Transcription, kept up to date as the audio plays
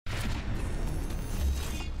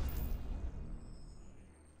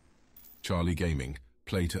Charlie Gaming,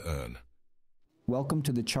 play to earn. Welcome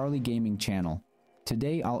to the Charlie Gaming channel.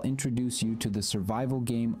 Today I'll introduce you to the survival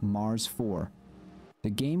game Mars4.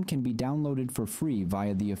 The game can be downloaded for free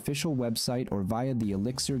via the official website or via the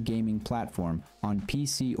Elixir gaming platform on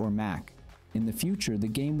PC or Mac. In the future, the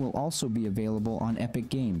game will also be available on Epic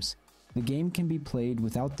Games. The game can be played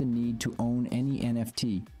without the need to own any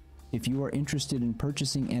NFT. If you are interested in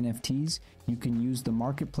purchasing NFTs, you can use the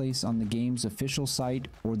marketplace on the game's official site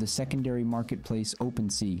or the secondary marketplace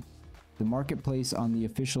OpenSea. The marketplace on the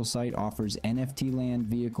official site offers NFT land,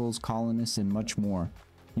 vehicles, colonists, and much more.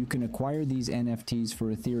 You can acquire these NFTs for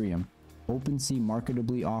Ethereum. OpenSea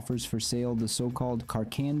marketably offers for sale the so-called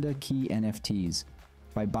Karkanda key NFTs.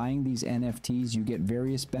 By buying these NFTs, you get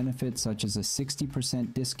various benefits such as a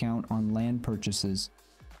 60% discount on land purchases,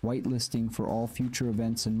 whitelisting for all future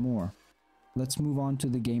events, and more. Let's move on to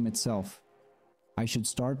the game itself. I should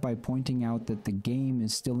start by pointing out that the game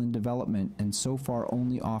is still in development and so far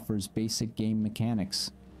only offers basic game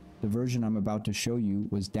mechanics. The version I'm about to show you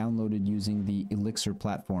was downloaded using the Elixir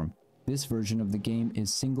platform. This version of the game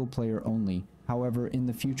is single player only. However, in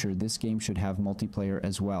the future this game should have multiplayer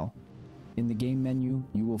as well. In the game menu,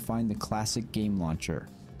 you will find the classic game launcher.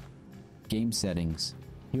 Game settings.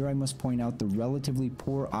 Here I must point out the relatively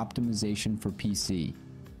poor optimization for PC.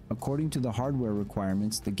 According to the hardware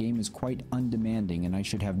requirements, the game is quite undemanding and I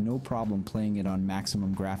should have no problem playing it on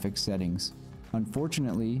maximum graphics settings.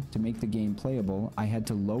 Unfortunately, to make the game playable, I had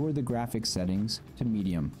to lower the graphics settings to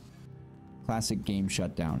medium. Classic game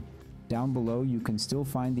shutdown. Down below you can still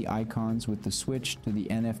find the icons with the switch to the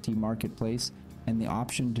NFT marketplace and the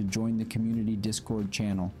option to join the community Discord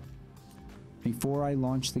channel. Before I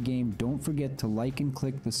launch the game, don't forget to like and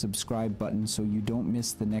click the subscribe button so you don't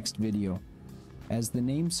miss the next video. As the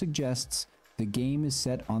name suggests, the game is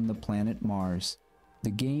set on the planet Mars.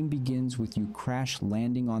 The game begins with you crash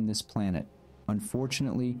landing on this planet.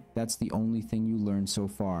 Unfortunately, that's the only thing you learn so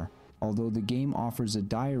far. Although the game offers a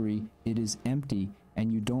diary, it is empty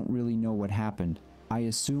and you don't really know what happened. I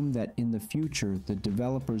assume that in the future, the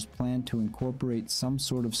developers plan to incorporate some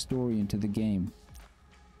sort of story into the game.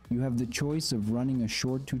 You have the choice of running a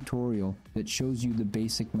short tutorial that shows you the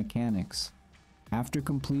basic mechanics. After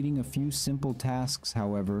completing a few simple tasks,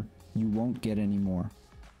 however, you won't get any more.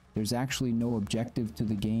 There's actually no objective to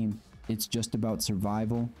the game, it's just about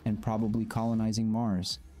survival and probably colonizing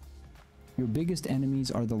Mars. Your biggest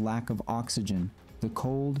enemies are the lack of oxygen, the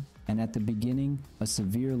cold, and at the beginning, a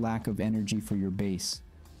severe lack of energy for your base.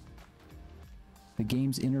 The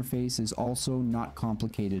game's interface is also not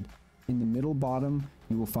complicated. In the middle bottom,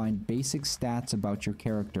 you will find basic stats about your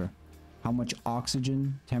character, how much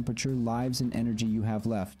oxygen, temperature, lives, and energy you have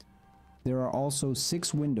left. There are also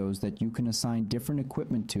 6 windows that you can assign different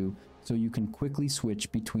equipment to so you can quickly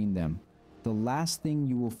switch between them. The last thing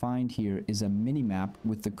you will find here is a minimap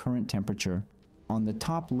with the current temperature. On the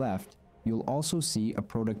top left, you'll also see a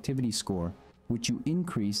productivity score, which you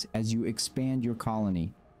increase as you expand your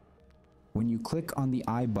colony. When you click on the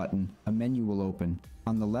I button, a menu will open.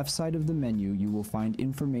 On the left side of the menu, you will find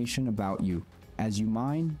information about you. As you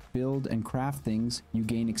mine, build, and craft things, you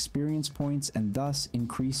gain experience points and thus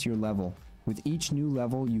increase your level. With each new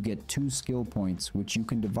level, you get 2 skill points, which you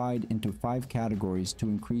can divide into 5 categories to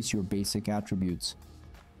increase your basic attributes.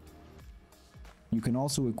 You can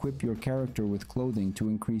also equip your character with clothing to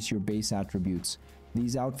increase your base attributes.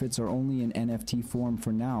 These outfits are only in NFT form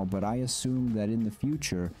for now, but I assume that in the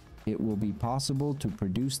future, it will be possible to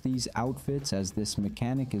produce these outfits as this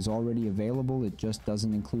mechanic is already available, it just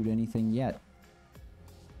doesn't include anything yet.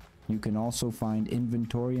 You can also find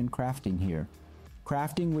inventory and crafting here.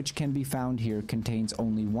 Crafting, which can be found here, contains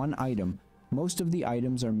only 1 item. Most of the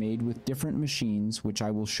items are made with different machines, which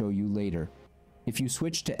I will show you later. If you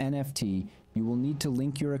switch to NFT, you will need to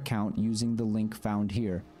link your account using the link found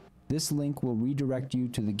here. This link will redirect you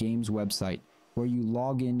to the game's website, where you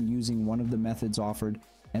log in using one of the methods offered,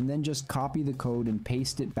 and then just copy the code and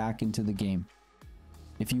paste it back into the game.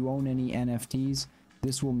 If you own any NFTs,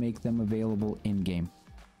 this will make them available in-game.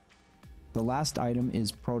 The last item is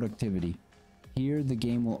productivity. Here, the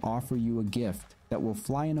game will offer you a gift that will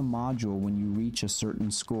fly in a module when you reach a certain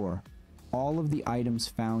score. All of the items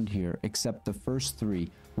found here, except the first 3,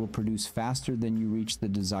 will produce faster than you reach the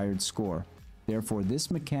desired score. Therefore, this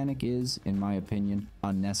mechanic is, in my opinion,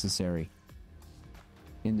 unnecessary.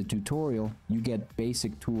 In the tutorial, you get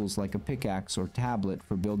basic tools like a pickaxe or tablet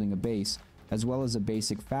for building a base, as well as a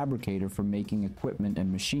basic fabricator for making equipment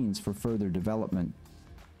and machines for further development.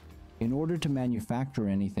 In order to manufacture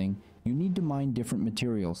anything, you need to mine different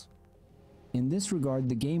materials. In this regard,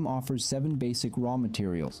 the game offers 7 basic raw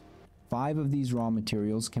materials: 5 of these raw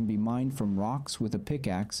materials can be mined from rocks with a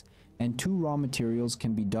pickaxe, and 2 raw materials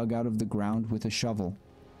can be dug out of the ground with a shovel.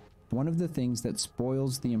 One of the things that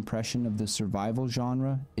spoils the impression of the survival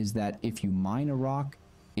genre is that if you mine a rock,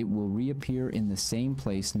 it will reappear in the same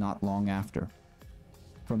place not long after.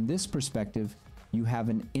 From this perspective, you have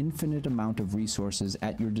an infinite amount of resources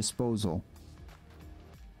at your disposal.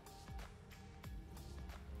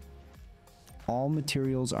 All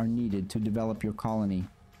materials are needed to develop your colony.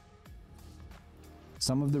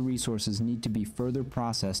 Some of the resources need to be further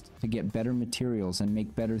processed to get better materials and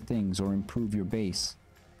make better things or improve your base.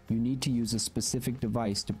 You need to use a specific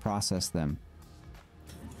device to process them.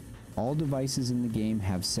 All devices in the game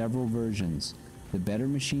have several versions. The better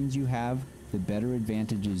machines you have, the better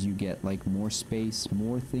advantages you get, like more space,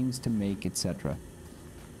 more things to make, etc.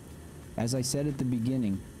 As I said at the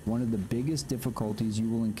beginning, one of the biggest difficulties you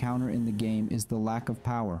will encounter in the game is the lack of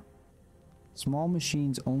power. Small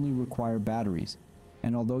machines only require batteries,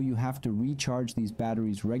 and although you have to recharge these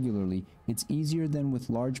batteries regularly, it's easier than with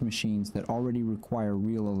large machines that already require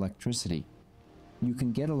real electricity. You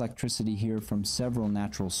can get electricity here from several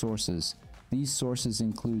natural sources. These sources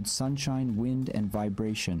include sunshine, wind, and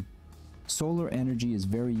vibration. Solar energy is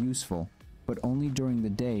very useful, but only during the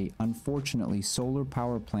day. Unfortunately, solar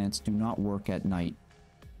power plants do not work at night.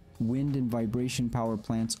 Wind and vibration power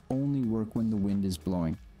plants only work when the wind is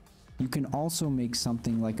blowing. You can also make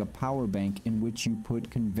something like a power bank in which you put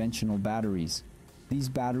conventional batteries. These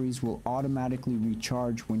batteries will automatically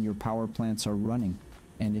recharge when your power plants are running,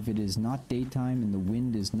 and if it is not daytime and the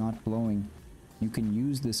wind is not blowing, you can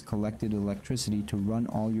use this collected electricity to run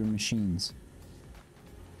all your machines.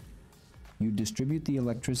 You distribute the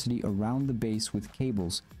electricity around the base with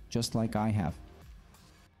cables, just like I have.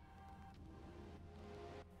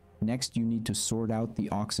 Next, you need to sort out the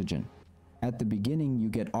oxygen. At the beginning, you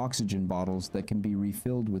get oxygen bottles that can be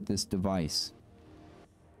refilled with this device.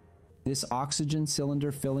 This oxygen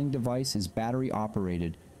cylinder filling device is battery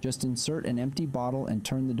operated. Just insert an empty bottle and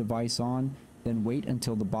turn the device on, then wait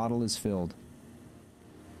until the bottle is filled.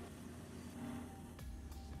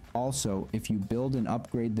 Also, if you build and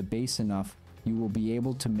upgrade the base enough, you will be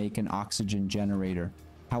able to make an oxygen generator.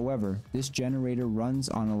 However, this generator runs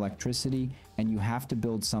on electricity, and you have to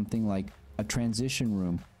build something like a transition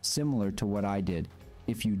room, similar to what I did.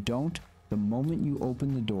 If you don't, the moment you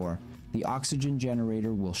open the door, the oxygen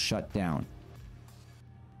generator will shut down.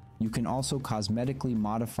 You can also cosmetically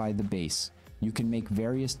modify the base. You can make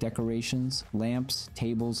various decorations, lamps,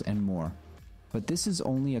 tables, and more. But this is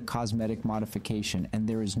only a cosmetic modification, and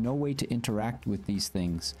there is no way to interact with these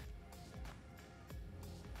things.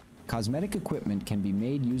 Cosmetic equipment can be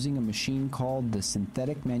made using a machine called the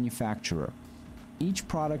synthetic manufacturer. Each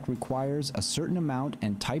product requires a certain amount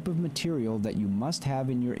and type of material that you must have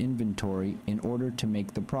in your inventory in order to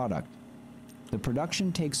make the product. The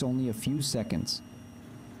production takes only a few seconds.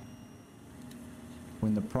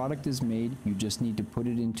 When the product is made, you just need to put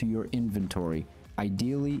it into your inventory,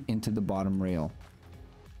 ideally into the bottom rail.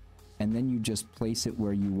 And then you just place it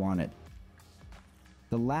where you want it.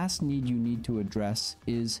 The last need you need to address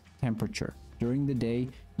is temperature. During the day,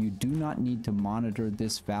 you do not need to monitor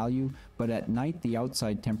this value, but at night the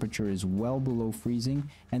outside temperature is well below freezing,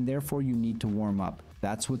 and therefore you need to warm up.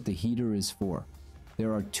 That's what the heater is for.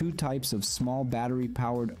 There are 2 types of small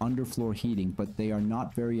battery-powered underfloor heating, but they are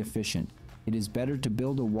not very efficient. It is better to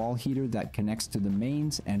build a wall heater that connects to the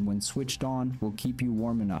mains and when switched on will keep you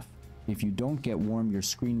warm enough. If you don't get warm, your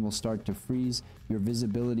screen will start to freeze, your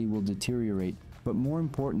visibility will deteriorate, but more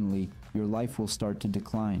importantly, your life will start to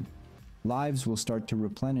decline. Lives will start to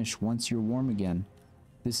replenish once you're warm again.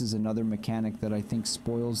 This is another mechanic that I think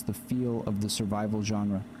spoils the feel of the survival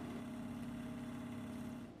genre.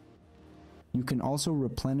 You can also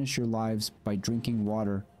replenish your lives by drinking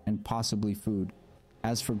water and possibly food.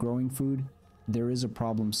 As for growing food, there is a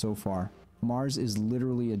problem so far. Mars is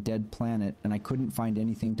literally a dead planet, and I couldn't find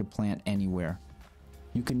anything to plant anywhere.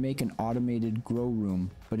 You can make an automated grow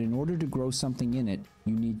room, but in order to grow something in it,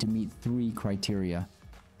 you need to meet 3 criteria.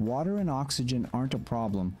 Water and oxygen aren't a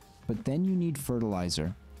problem, but then you need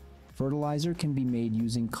fertilizer. Fertilizer can be made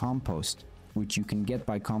using compost, which you can get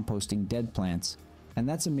by composting dead plants, and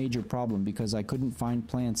that's a major problem because I couldn't find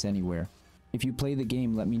plants anywhere. If you play the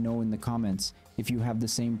game, let me know in the comments if you have the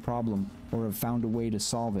same problem or have found a way to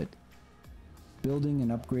solve it. Building and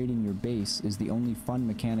upgrading your base is the only fun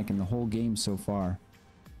mechanic in the whole game so far.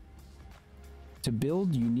 To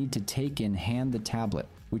build, you need to take in hand the tablet,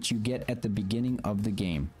 which you get at the beginning of the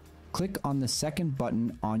game. Click on the second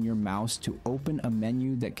button on your mouse to open a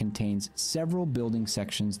menu that contains several building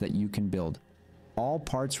sections that you can build. All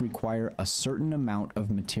parts require a certain amount of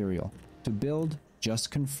material. To build,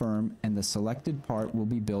 Just confirm and the selected part will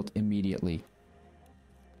be built immediately.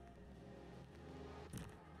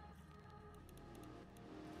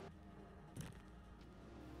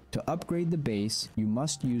 To upgrade the base, you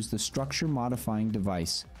must use the structure modifying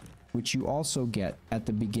device, which you also get at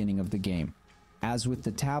the beginning of the game. As with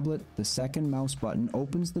the tablet, the second mouse button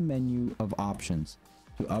opens the menu of options.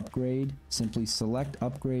 To upgrade, simply select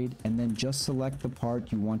upgrade and then just select the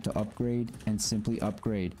part you want to upgrade and simply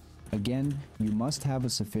upgrade. Again, you must have a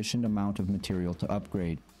sufficient amount of material to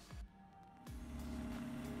upgrade.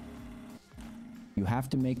 You have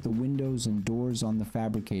to make the windows and doors on the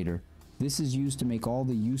fabricator. This is used to make all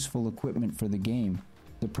the useful equipment for the game.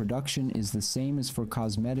 The production is the same as for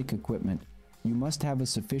cosmetic equipment. You must have a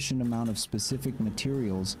sufficient amount of specific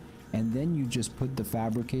materials, and then you just put the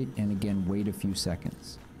fabricate and again wait a few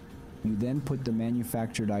seconds. You then put the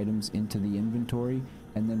manufactured items into the inventory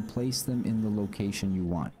and then place them in the location you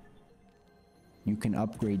want. You can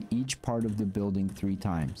upgrade each part of the building 3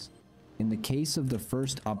 times. In the case of the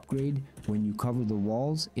first upgrade, when you cover the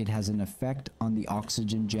walls, it has an effect on the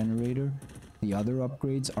oxygen generator. The other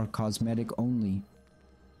upgrades are cosmetic only.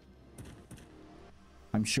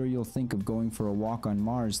 I'm sure you'll think of going for a walk on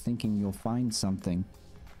Mars thinking you'll find something.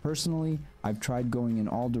 Personally, I've tried going in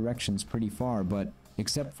all directions pretty far, but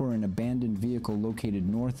except for an abandoned vehicle located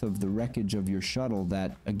north of the wreckage of your shuttle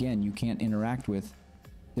that, again, you can't interact with,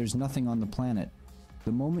 there's nothing on the planet.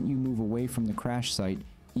 The moment you move away from the crash site,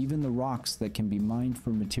 even the rocks that can be mined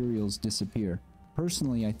for materials disappear.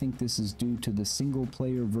 Personally, I think this is due to the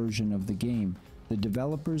single-player version of the game. The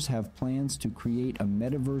developers have plans to create a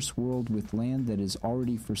metaverse world with land that is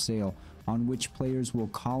already for sale, on which players will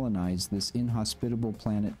colonize this inhospitable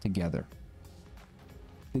planet together.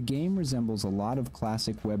 The game resembles a lot of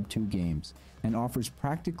classic Web 2 games and offers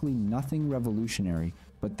practically nothing revolutionary,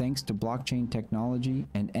 but thanks to blockchain technology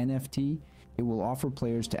and NFT, it will offer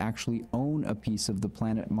players to actually own a piece of the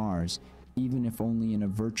planet Mars, even if only in a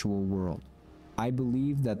virtual world. I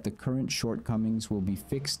believe that the current shortcomings will be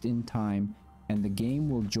fixed in time, and the game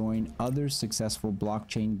will join other successful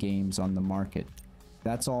blockchain games on the market.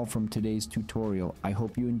 That's all from today's tutorial. I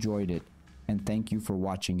hope you enjoyed it, and thank you for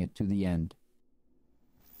watching it to the end.